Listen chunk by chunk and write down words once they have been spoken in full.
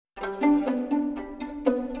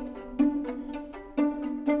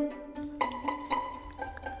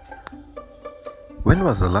When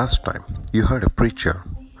was the last time you heard a preacher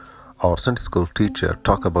or Sunday school teacher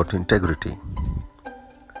talk about integrity?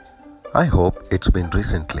 I hope it's been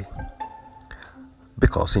recently,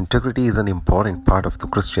 because integrity is an important part of the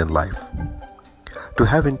Christian life. To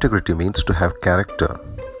have integrity means to have character.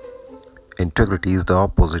 Integrity is the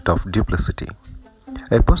opposite of duplicity.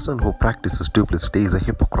 A person who practices duplicity is a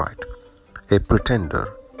hypocrite, a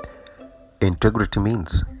pretender. Integrity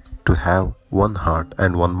means to have one heart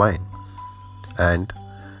and one mind, and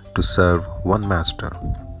to serve one master.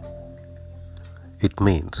 It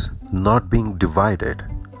means not being divided,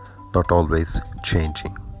 not always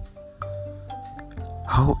changing.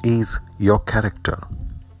 How is your character?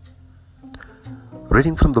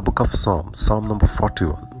 Reading from the book of Psalms, Psalm number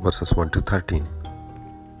 41, verses 1 to 13.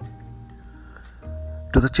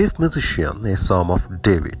 To the chief musician, a psalm of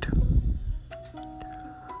David.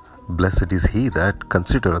 Blessed is he that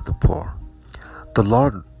considereth the poor. The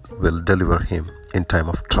Lord will deliver him in time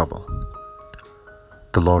of trouble.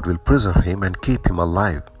 The Lord will preserve him and keep him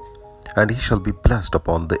alive, and he shall be blessed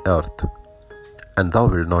upon the earth. And thou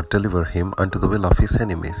wilt not deliver him unto the will of his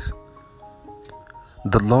enemies.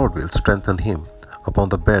 The Lord will strengthen him upon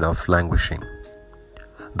the bed of languishing.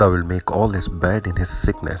 Thou wilt make all his bed in his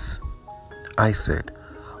sickness. I said,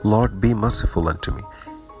 Lord, be merciful unto me.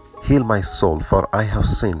 Heal my soul, for I have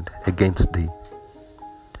sinned against thee.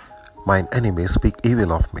 Mine enemies speak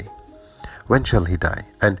evil of me. When shall he die,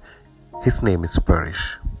 and his name is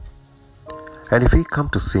perish? And if he come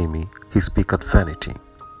to see me, he speaketh vanity.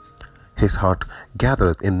 His heart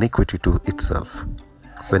gathereth iniquity to itself.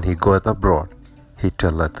 When he goeth abroad, he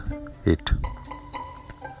telleth it.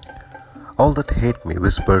 All that hate me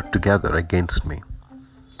whisper together against me.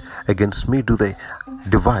 Against me do they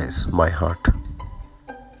devise my heart.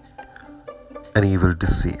 An evil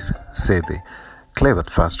disease, say they, claveth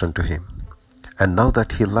fast unto him. And now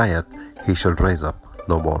that he lieth, he shall rise up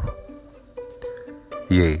no more.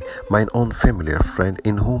 Yea, mine own familiar friend,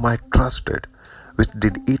 in whom I trusted, which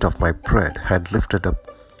did eat of my bread, had lifted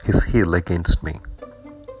up his heel against me.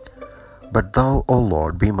 But thou, O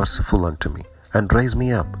Lord, be merciful unto me, and raise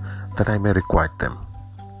me up, that I may requite them.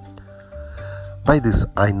 By this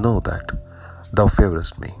I know that thou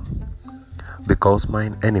favorest me, because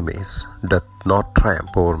mine enemies doth not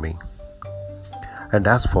triumph over me. And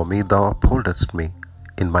as for me, thou upholdest me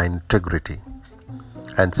in my integrity,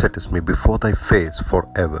 and settest me before thy face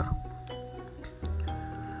forever.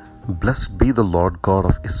 Blessed be the Lord God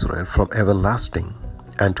of Israel from everlasting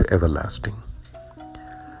and to everlasting.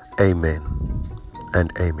 Amen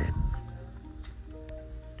and amen.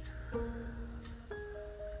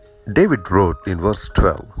 David wrote in verse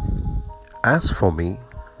 12, As for me,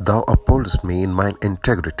 thou upholdest me in mine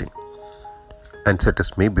integrity, and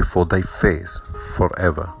settest me before thy face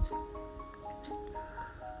forever.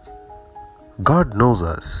 God knows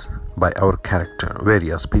us by our character,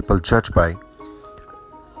 whereas people judge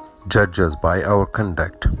us by our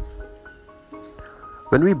conduct.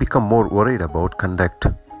 When we become more worried about conduct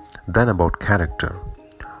than about character,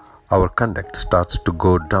 our conduct starts to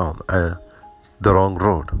go down the wrong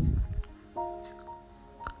road.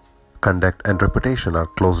 Conduct and reputation are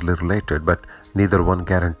closely related, but neither one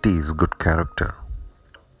guarantees good character.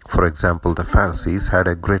 For example, the Pharisees had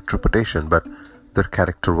a great reputation, but their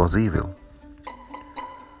character was evil.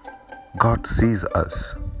 God sees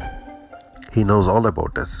us. He knows all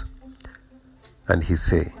about us. And He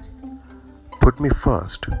say, put me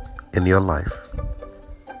first in your life.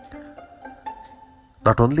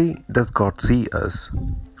 Not only does God see us,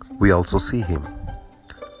 we also see Him.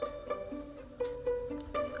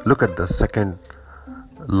 Look at the second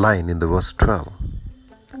line in the verse 12.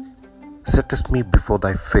 Settest me before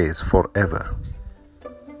thy face forever.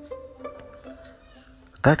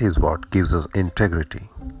 That is what gives us integrity.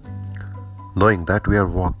 Knowing that we are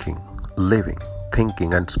walking, living,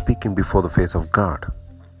 thinking and speaking before the face of God.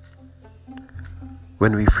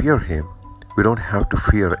 When we fear Him, we don't have to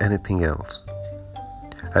fear anything else.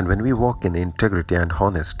 And when we walk in integrity and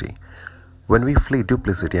honesty, when we flee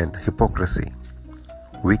duplicity and hypocrisy,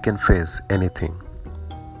 we can face anything.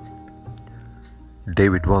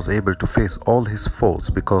 David was able to face all his foes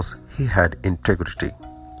because he had integrity.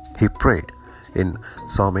 He prayed in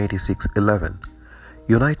Psalm 86:11,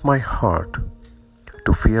 Unite my heart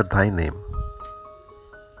to fear thy name.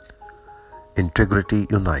 Integrity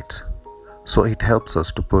unites, so it helps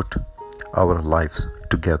us to put our lives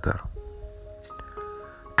together.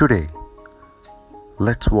 Today,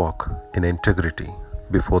 let's walk in integrity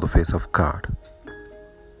before the face of God.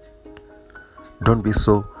 Don't be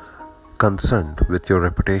so concerned with your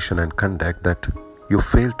reputation and conduct that you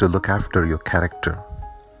fail to look after your character,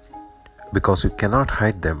 because you cannot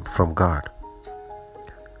hide them from God.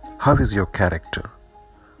 How is your character?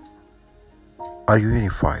 Are you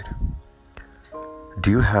unified?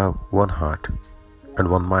 Do you have one heart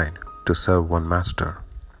and one mind to serve one master?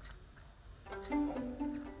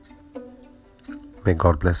 May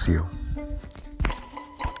God bless you.